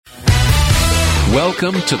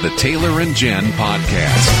Welcome to the Taylor and Jen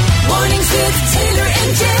podcast. Mornings with Taylor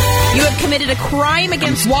and Jen. You have committed a crime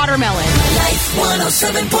against watermelon. Life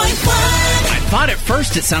 107.1. I thought at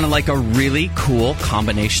first it sounded like a really cool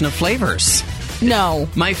combination of flavors. No.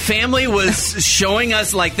 My family was showing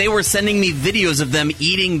us, like, they were sending me videos of them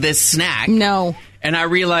eating this snack. No. And I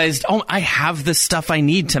realized, I have the stuff I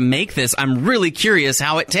need to make this. I'm really curious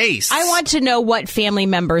how it tastes. I want to know what family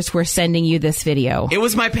members were sending you this video. It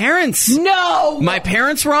was my parents. No! My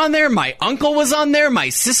parents were on there. My uncle was on there. My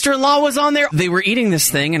sister-in-law was on there. They were eating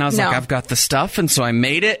this thing, and I was like, I've got the stuff. And so I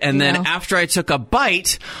made it. And then after I took a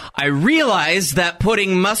bite, I realized that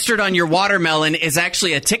putting mustard on your watermelon is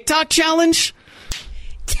actually a TikTok challenge.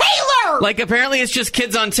 Taylor! Like, apparently it's just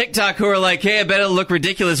kids on TikTok who are like, hey, I bet it'll look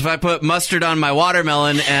ridiculous if I put mustard on my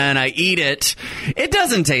watermelon and I eat it. It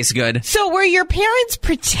doesn't taste good. So were your parents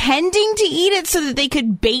pretending to eat it so that they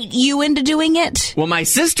could bait you into doing it? Well, my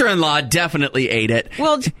sister-in-law definitely ate it.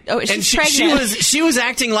 Well, she's and pregnant. she was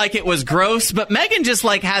acting like it was gross, but Megan just,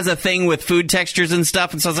 like, has a thing with food textures and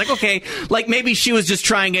stuff, and so I was like, okay, like, maybe she was just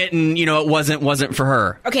trying it and, it wasn't for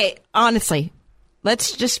her. Okay, honestly.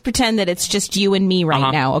 Let's just pretend that it's just you and me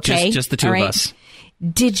right now, okay? Just the two of us.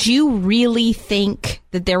 Did you really think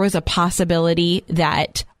that there was a possibility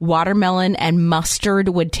that watermelon and mustard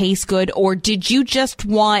would taste good, or did you just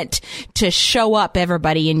want to show up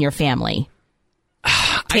everybody in your family?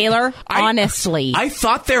 Taylor, honestly. I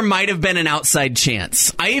thought there might have been an outside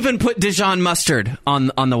chance. I even put Dijon mustard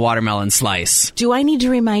on the watermelon slice. Do I need to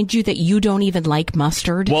remind you that you don't even like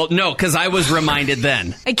mustard? Well, no, because I was reminded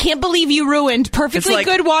then. I can't believe you ruined perfectly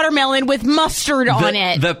good watermelon with mustard on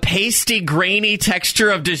it. The pasty, grainy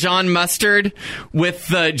texture of Dijon mustard with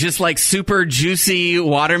the just like super juicy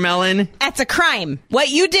watermelon. That's a crime. What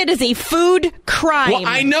you did is a food crime. Well,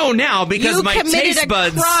 I know now because you my taste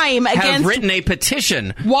buds have written a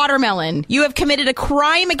petition. Watermelon. You have committed a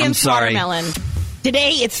crime against watermelon.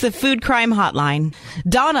 Today, it's the Food Crime Hotline.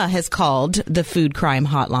 Donna has called the Food Crime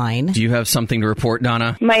Hotline. Do you have something to report,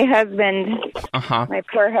 Donna? My husband. Uh-huh. My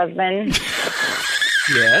poor husband.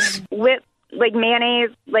 Yes? Whip, like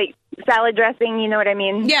mayonnaise, like salad dressing, you know what I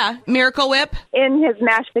mean? Yeah, Miracle Whip. In his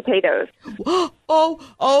mashed potatoes.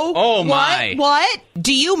 Oh my. What?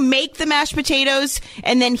 Do you make the mashed potatoes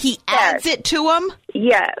and then he adds it to them?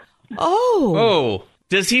 Yes. Oh.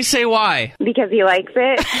 Does he say why? Because he likes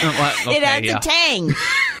it. Okay, it adds a tang.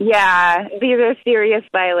 Yeah, these are serious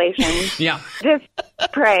violations. Yeah. Just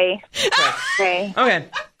pray. Pray. Okay.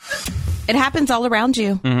 It happens all around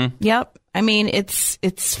you. Mm-hmm. Yep. I mean,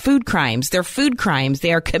 it's food crimes. They're food crimes.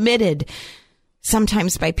 They are committed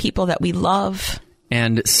sometimes by people that we love.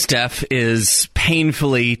 And Steph is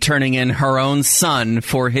painfully turning in her own son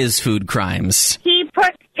for his food crimes. He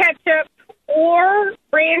put ketchup or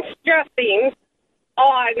ranch dressing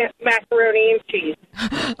on macaroni and cheese.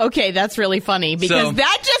 Okay, that's really funny because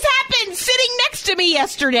that just happened sitting next to me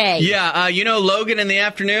yesterday. Yeah, Logan in the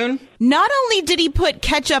afternoon? Not only did he put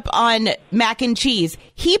ketchup on mac and cheese,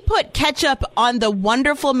 he put ketchup on the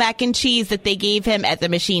wonderful mac and cheese that they gave him at the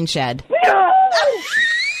machine shed. No!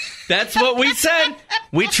 That's what we said.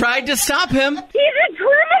 We tried to stop him. He's a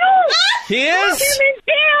criminal! He is? Put him in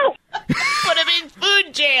jail! Put him in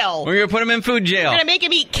food jail. We're going to put him in food jail. We're going to make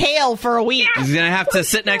him eat kale for a week. He's going to have to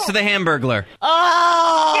sit next to the Hamburglar.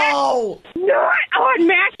 Oh! Not on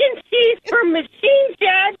mac and cheese from machine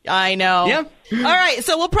shed. I know. Yeah. All right,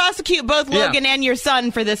 so we'll prosecute both Logan and your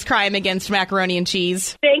son for this crime against macaroni and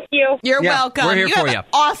cheese. Thank you. You're welcome. We're here for have you. An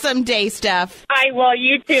awesome day, Steph. I will.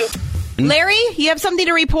 You too. Larry, you have something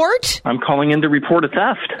to report? I'm calling in to report a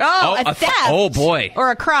theft. A theft. Oh, boy.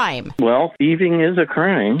 Or a crime. Well, thieving is a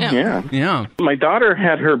crime, yeah. Yeah. My daughter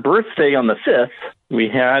had her birthday on the 5th. We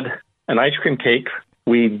had an ice cream cake.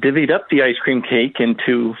 We divvied up the ice cream cake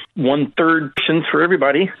into 1/3 portions for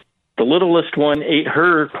everybody. The littlest one ate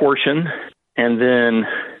her portion, and then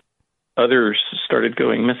others started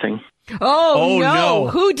going missing. Oh, no.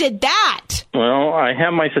 Who did that? Well, I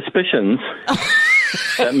have my suspicions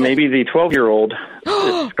that maybe the 12-year-old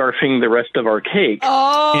is scarfing the rest of our cake.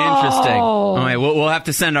 Oh. Interesting. All right, we'll have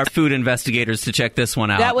to send our food investigators to check this one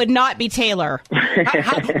out. That would not be Taylor.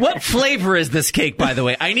 What flavor is this cake, by the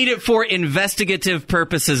way? I need it for investigative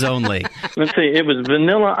purposes only. Let's see, it was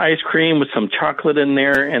vanilla ice cream with some chocolate in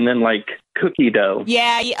there, and then like cookie dough.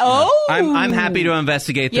 Yeah. Oh. I'm happy to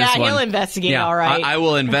investigate this one. Yeah, he'll investigate, all right. I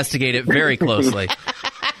will investigate it very closely.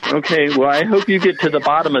 Okay, well, I hope you get to the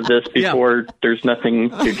bottom of this before there's nothing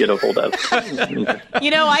to get a hold of.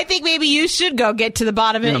 I think maybe you should go get to the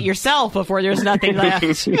bottom of it yourself before there's nothing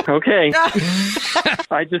left. Okay.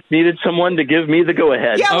 I just needed someone to give me the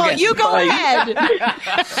go-ahead. Yeah, well, okay. you go ahead.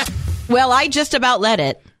 Well, I just about let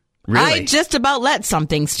it. Really? I just about let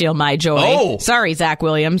something steal my joy. Oh. Sorry, Zach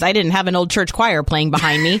Williams. I didn't have an old church choir playing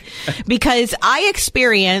behind me because I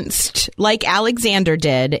experienced, like Alexander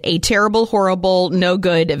did, a terrible, horrible, no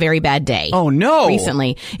good, very bad day. Oh, no.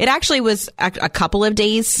 Recently. It actually was a couple of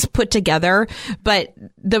days put together, but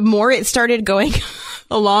the more it started going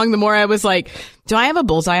along, the more I was like, do I have a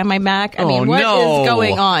bullseye on my back? I mean, what is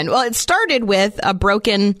going on? Well, it started with a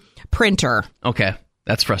broken printer. Okay.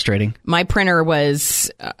 That's frustrating. My printer was,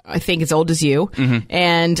 I think, as old as you,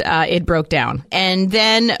 and it broke down. And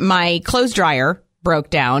then my clothes dryer broke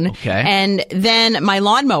down. Okay. And then my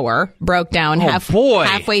lawnmower broke down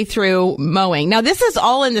halfway through mowing. Now, this is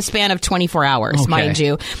all in the span of 24 hours, mind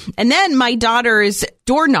you. And then my daughter's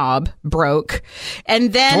doorknob broke.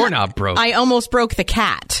 And then I almost broke the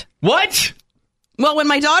cat. What? Well, when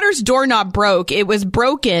my daughter's doorknob broke, it was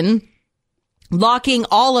broken locking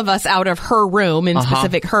all of us out of her room, in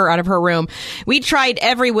specific her out of her room. We tried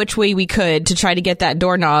every which way we could to try to get that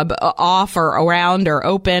doorknob off or around or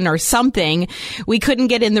open or something. We couldn't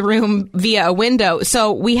get in the room via a window.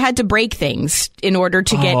 So we had to break things in order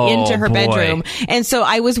to get into her bedroom. And so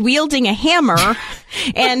I was wielding a hammer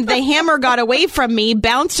and the hammer got away from me,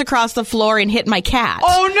 bounced across the floor and hit my cat.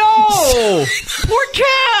 Oh no! Poor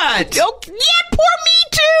cat! Oh, yeah, poor me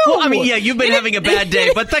too! Well, I mean, yeah, you've been having a bad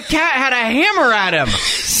day, but the cat had a hammer at him.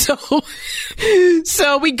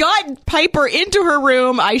 So we got Piper into her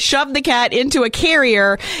room. I shoved the cat into a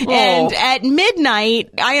carrier. And at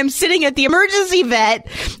midnight, I am sitting at the emergency vet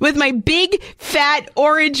with my big, fat,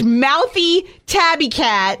 orange, mouthy tabby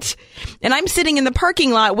cat. And I'm sitting in the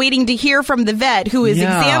parking lot waiting to hear from the vet who is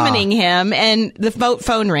examining him. And the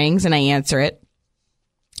phone rings and I answer it.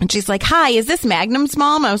 And she's like, "Hi, is this Magnum's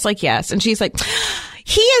mom?" I was like, "Yes." And she's like,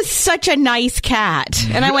 "He is such a nice cat."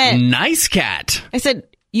 And I went, "Nice cat?" I said,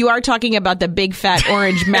 "You are talking about the big, fat,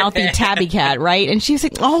 orange, mouthy tabby cat, right?" And she's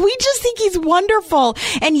like, "Oh, we just think he's wonderful.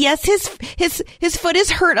 And yes, his foot is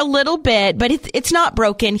hurt a little bit, but it's not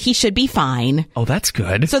broken. He should be fine." Oh, that's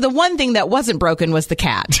good. So the one thing that wasn't broken was the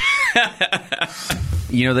cat.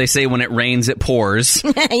 You know, they say when it rains, it pours.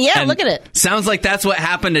 Yeah, look at it. Sounds like that's what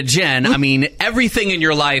happened to Jen. I mean, everything in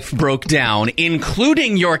your life broke down,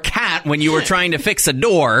 including your cat when you were trying to fix a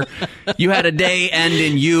door. You had a day end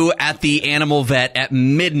in you at the animal vet at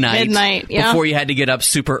midnight before you had to get up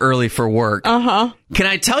super early for work. Can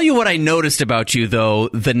I tell you what I noticed about you, though,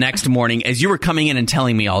 the next morning as you were coming in and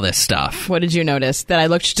telling me all this stuff? What did you notice? That I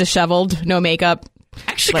looked disheveled, no makeup?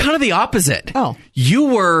 Actually, kind of the opposite. Oh. You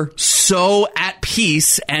were so at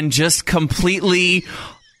peace and just completely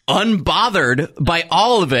unbothered by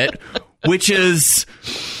all of it, which is,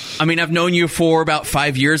 I mean, I've known you for about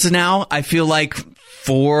 5 years now. I feel like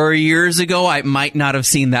 4 years ago, I might not have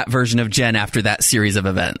seen that version of Jen after that series of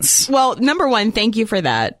events. Well, number one, thank you for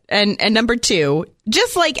that. And number two,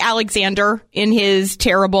 just like Alexander in his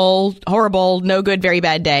terrible, horrible, no good, very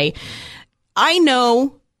bad day, I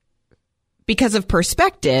know because of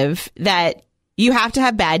perspective that you have to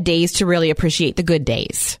have bad days to really appreciate the good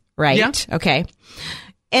days, right? Yeah. Okay.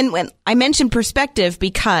 And when I mentioned perspective,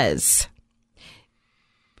 because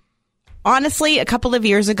honestly, a couple of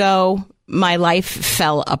years ago, my life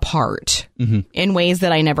fell apart in ways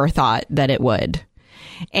that I never thought that it would.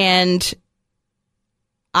 And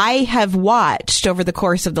I have watched over the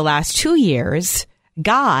course of the last 2 years,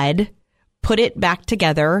 God put it back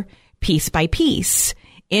together piece by piece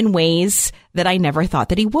in ways that I never thought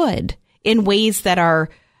that he would, in ways that are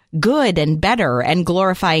good and better and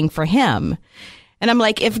glorifying for him. And I'm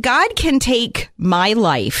like, if God can take my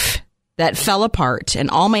life that fell apart and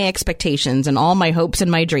all my expectations and all my hopes and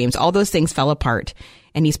my dreams, all those things fell apart,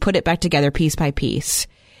 and he's put it back together piece by piece.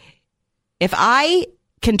 If I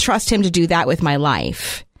can trust him to do that with my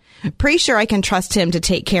life, I'm pretty sure I can trust him to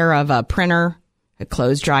take care of a printer, a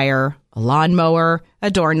clothes dryer, a lawnmower,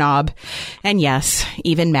 a doorknob, and yes,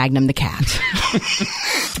 even Magnum the cat.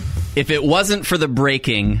 If it wasn't for the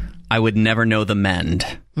breaking, I would never know the mend.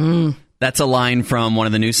 That's a line from one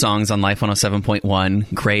of the new songs on Life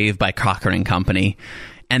 107.1, Grave by Cochran and Company.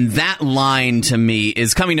 And that line to me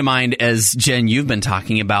is coming to mind as, Jen, you've been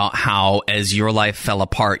talking about how as your life fell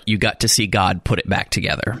apart, you got to see God put it back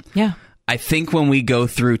together. Yeah. I think when we go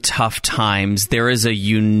through tough times, there is a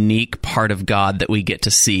unique part of God that we get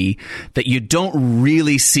to see that you don't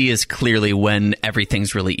really see as clearly when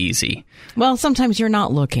everything's really easy. Well, sometimes you're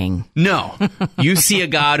not looking. No. You see a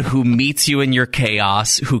God who meets you in your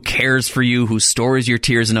chaos, who cares for you, who stores your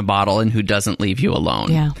tears in a bottle, and who doesn't leave you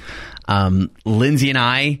alone. Yeah. Lindsay and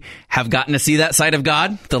I have gotten to see that side of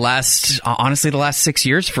God the last 6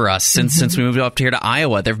 years for us since we moved up here to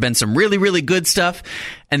Iowa. There have been some really, really good stuff,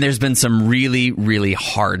 and there's been some really, really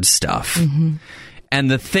hard stuff. And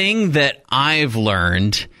the thing that I've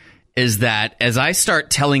learned is that as I start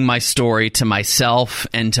telling my story to myself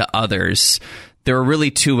and to others, there are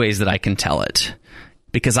really two ways that I can tell it.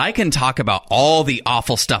 Because I can talk about all the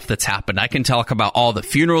awful stuff that's happened. I can talk about all the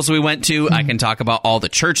funerals we went to. I can talk about all the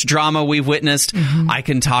church drama we've witnessed. I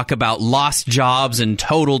can talk about lost jobs and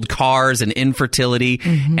totaled cars and infertility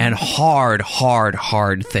and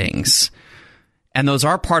hard things. And those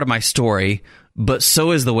are part of my story, but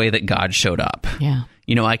so is the way that God showed up. Yeah.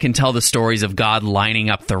 You know, I can tell the stories of God lining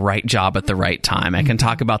up the right job at the right time. I can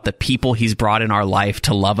talk about the people he's brought in our life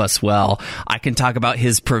to love us well. I can talk about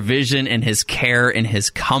his provision and his care and his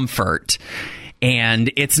comfort.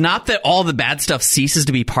 And it's not that all the bad stuff ceases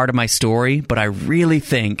to be part of my story, but I really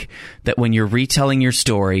think that when you're retelling your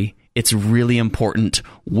story, it's really important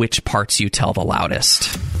which parts you tell the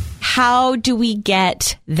loudest. How do we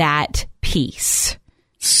get that peace?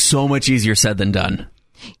 So much easier said than done.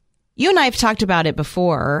 You and I have talked about it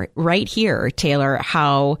before right here, Taylor,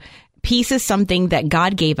 how peace is something that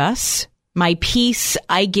God gave us. My peace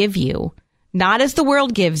I give you, not as the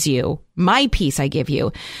world gives you. My peace I give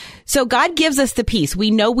you. So God gives us the peace. We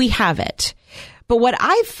know we have it. But what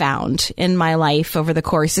I've found in my life over the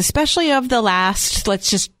course, especially of the last, let's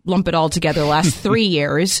just lump it all together, the last 3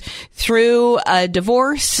 years, through a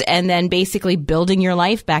divorce and then basically building your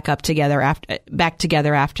life back together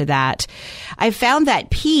after that, I've found that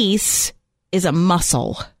peace is a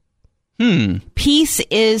muscle. Peace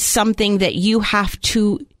is something that you have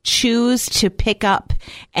to choose to pick up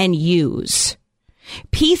and use.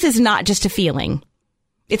 Peace is not just a feeling.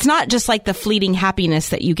 It's not just like the fleeting happiness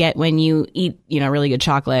that you get when you eat, really good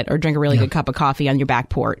chocolate or drink a really good cup of coffee on your back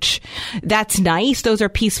porch. That's nice. Those are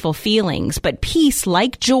peaceful feelings. But peace,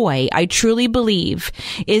 like joy, I truly believe,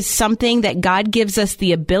 is something that God gives us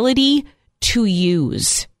the ability to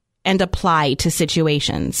use and apply to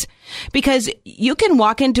situations. Because you can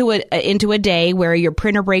walk into a day where your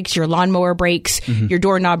printer breaks, your lawnmower breaks, your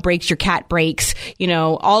doorknob breaks, your cat breaks,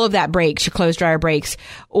 all of that breaks, your clothes dryer breaks,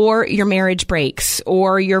 or your marriage breaks,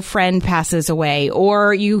 or your friend passes away,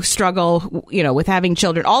 or you struggle, with having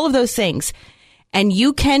children, all of those things. And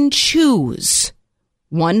you can choose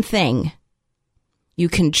one thing. You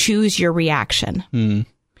can choose your reaction.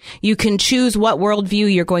 You can choose what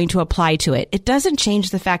worldview you're going to apply to it. It doesn't change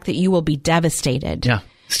the fact that you will be devastated. Yeah,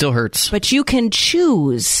 still hurts. But you can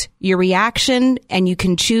choose your reaction, and you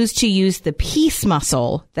can choose to use the peace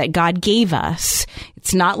muscle that God gave us.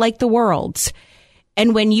 It's not like the world's.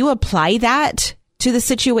 And when you apply that to the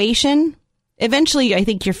situation, eventually I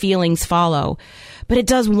think your feelings follow. But it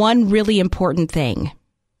does one really important thing.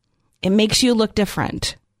 It makes you look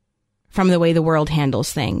different from the way the world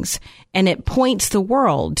handles things. And it points the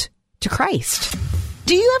world to Christ.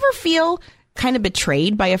 Do you ever feel kind of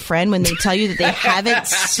betrayed by a friend when they tell you that they haven't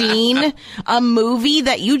seen a movie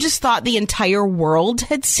that you just thought the entire world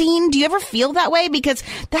had seen? Do you ever feel that way? Because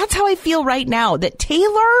that's how I feel right now, that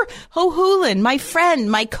Taylor Hohulin, my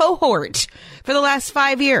friend, my cohort for the last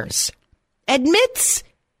 5 years, admits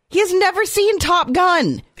he has never seen Top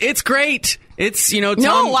Gun. It's great. It's,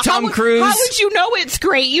 Tom Cruise. How would you know it's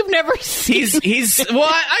great? You've never seen it. Well,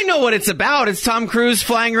 I know what it's about. It's Tom Cruise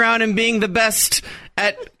flying around and being the best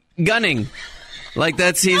at gunning. Like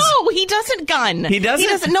No, he doesn't gun. He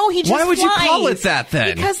doesn't? No, he just Why would flies. you call it that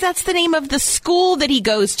then? Because that's the name of the school that he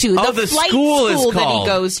goes to. The flight school is that called.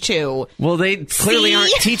 he goes to. Well, they clearly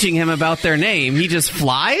aren't teaching him about their name. He just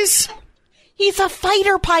flies? He's a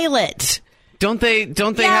fighter pilot. Don't they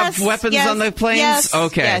have weapons on the planes? Yes,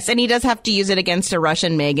 okay. Yes, and he does have to use it against a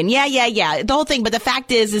Russian MiG. And yeah, the whole thing. But the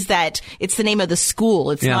fact is that it's the name of the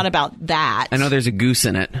school. It's not about that. I know there's a goose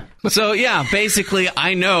in it. So, yeah, basically,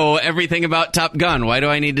 I know everything about Top Gun. Why do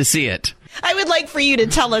I need to see it? I would like for you to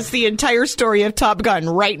tell us the entire story of Top Gun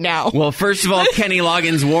right now. Well, first of all, Kenny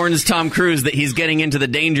Loggins warns Tom Cruise that he's getting into the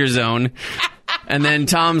danger zone. And then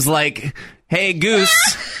Tom's like, hey,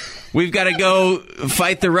 Goose, we've got to go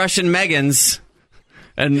fight the Russian Megans.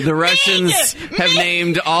 And the Russians have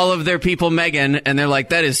named all of their people Megan, and they're like,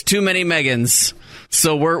 that is too many Megans.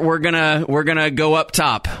 So we're gonna go up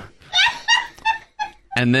top.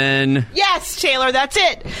 And then yes, Taylor, that's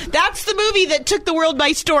it. That's the movie that took the world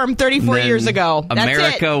by storm 34 years ago. That's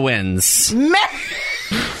America wins.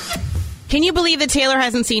 Can you believe that Taylor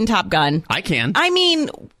hasn't seen Top Gun? I can. I mean,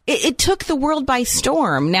 it took the world by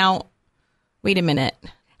storm. Now, wait a minute.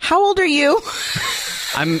 How old are you?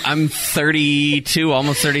 I'm 32,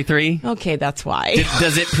 almost 33. Okay, that's why.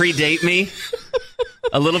 Does it predate me?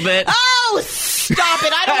 A little bit? Oh, stop! Stop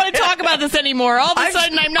it. I don't want to talk about this anymore. All of a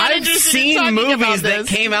sudden, I'm not interested in talking about this. I've seen movies that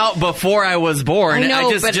came out before I was born. I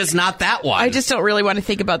know, just not that one. I just don't really want to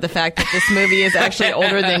think about the fact that this movie is actually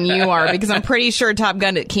older than you are, because I'm pretty sure Top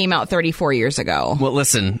Gun came out 34 years ago. Well,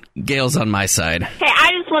 listen, Gail's on my side. Hey,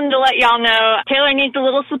 I just wanted to let y'all know Taylor needs a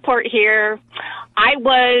little support here. I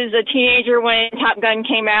was a teenager when Top Gun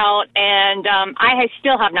came out, and I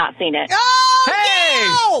still have not seen it. Oh, hey!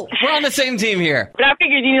 Gail! We're on the same team here. But I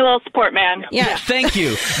figured you need a little support, man. Yeah. Thank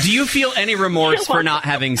you. Do you feel any remorse for not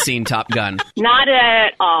having seen Top Gun? Not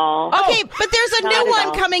at all. Okay, but there's a new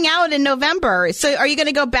one coming out in November. So are you going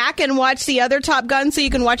to go back and watch the other Top Gun so you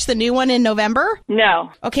can watch the new one in November?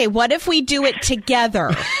 No. Okay, what if we do it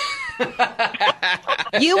together?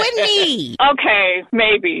 You and me. Okay,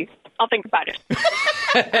 maybe. I'll think about it.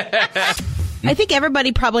 I think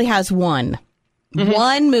everybody probably has one. Mm-hmm.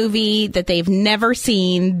 One movie that they've never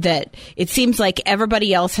seen that it seems like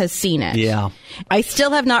everybody else has seen it. Yeah. I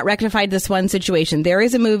still have not rectified this one situation. There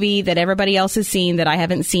is a movie that everybody else has seen that I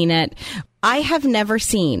haven't seen it. I have never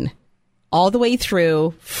seen all the way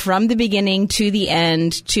through from the beginning to the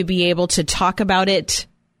end to be able to talk about it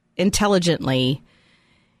intelligently.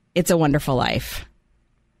 It's a Wonderful Life.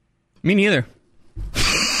 Me neither.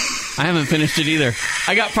 I haven't finished it either.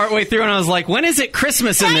 I got partway through and I was like, when is it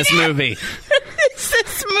Christmas in this movie? Is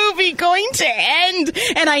this movie going to end?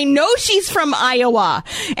 And I know she's from Iowa.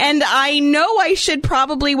 And I know I should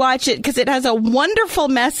probably watch it because it has a wonderful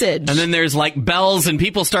message. And then there's like bells and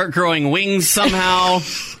people start growing wings somehow.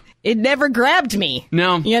 It never grabbed me.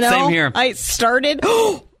 No, you know? Same here. I started.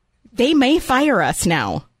 They may fire us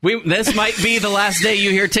now. This might be the last day you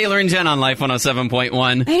hear Taylor and Jen on Life 107.1.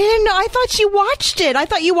 I didn't know. I thought you watched it. I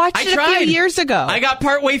thought you watched it a few years ago. I got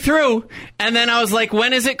partway through, and then I was like,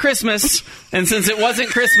 when is it Christmas? And since it wasn't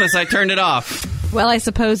Christmas, I turned it off. Well, I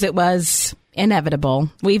suppose it was inevitable.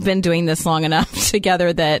 We've been doing this long enough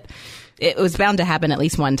together that it was bound to happen at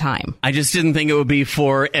least one time. I just didn't think it would be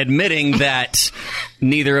for admitting that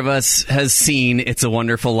neither of us has seen It's a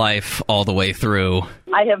Wonderful Life all the way through.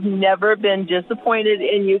 I have never been disappointed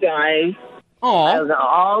in you guys.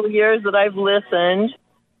 All the years that I've listened,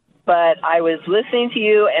 but I was listening to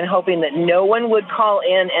you and hoping that no one would call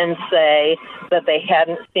in and say that they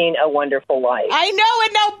hadn't seen A Wonderful Life. I know,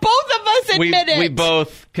 and now both of us admit it. We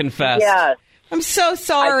both confessed. Yes. I'm so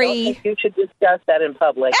sorry. I don't think you should discuss that in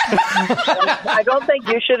public. I don't think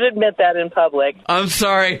you should admit that in public. I'm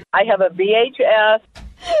sorry. I have a VHS,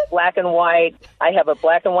 black and white. I have a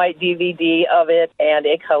black and white DVD of it and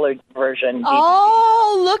a colored version.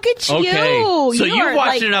 Oh, look at you. Okay. So you've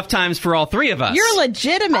watched it enough times for all three of us. You're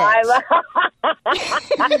legitimate. All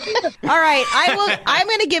right. I'm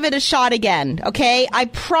going to give it a shot again. Okay. I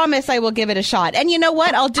promise I will give it a shot. And you know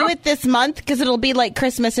what? I'll do it this month because it'll be like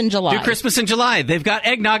Christmas in July. Do Christmas in July. They've got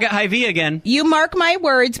eggnog at Hy-Vee again. You mark my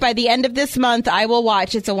words. By the end of this month, I will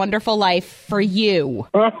watch It's a Wonderful Life for you.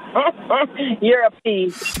 You're a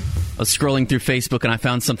piece. I was scrolling through Facebook and I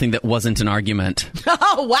found something that wasn't an argument.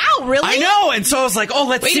 Oh, wow. Really? I know. And so I was like,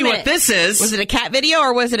 let's see what this is. Was it a cat video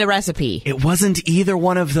or was it a recipe? It wasn't either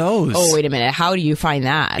one of those. Oh, wait a minute. How do you find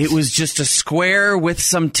that? It was just a square with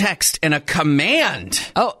some text and a command.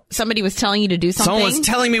 Oh, somebody was telling you to do something? Someone was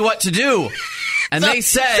telling me what to do. And they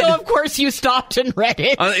said... So, of course, you stopped and read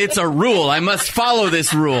it. It's a rule. I must follow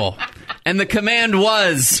this rule. And the command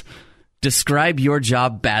was, describe your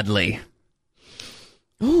job badly.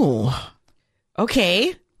 Ooh.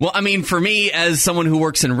 Okay. Well, I mean, for me, as someone who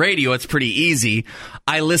works in radio, it's pretty easy.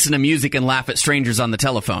 I listen to music and laugh at strangers on the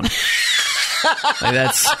telephone.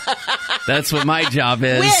 That's what my job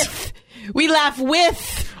is. We laugh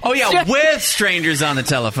with. Oh, yeah, with strangers on the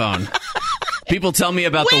telephone. People tell me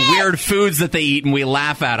about the weird foods that they eat, and we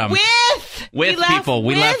laugh at them. With people.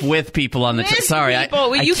 We laugh with people on the Sorry, I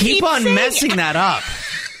keep on messing that up.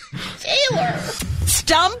 Taylor.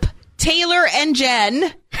 Stump Taylor and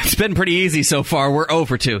Jen. It's been pretty easy so far. We're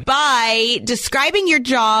over 2. By describing your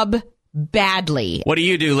job badly. What do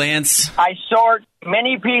you do, Lance? I sort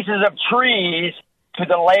many pieces of trees to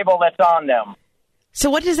the label that's on them. So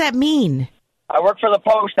what does that mean? I work for the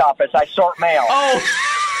post office. I sort mail.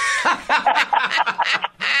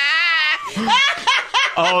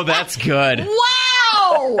 Oh, that's good.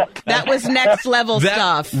 Wow! That was next level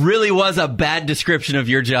stuff. That really was a bad description of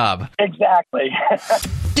your job. Exactly.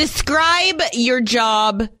 Describe your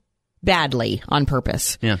job badly on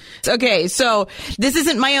purpose. Yeah. Okay, so this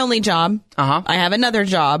isn't my only job. Uh-huh. I have another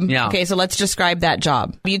job. Yeah. Okay, so let's describe that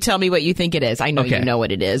job. You tell me what you think it is. I know you know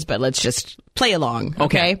what it is, but let's just play along.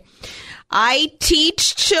 Okay. I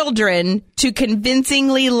teach children to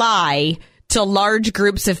convincingly lie to large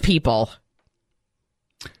groups of people.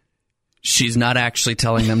 She's not actually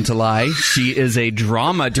telling them to lie. She is a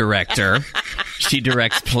drama director. She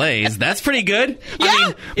directs plays. That's pretty good.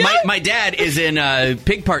 I mean, my dad is in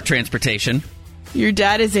pig part transportation. Your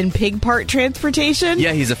dad is in pig part transportation?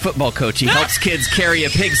 Yeah, he's a football coach. He helps kids carry a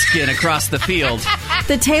pigskin across the field.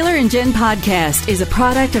 The Taylor and Jen podcast is a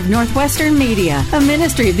product of Northwestern Media, a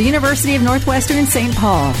ministry of the University of Northwestern St.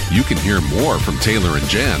 Paul. You can hear more from Taylor and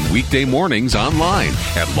Jen weekday mornings online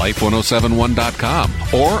at life1071.com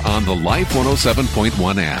or on the Life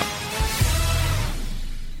 107.1 app.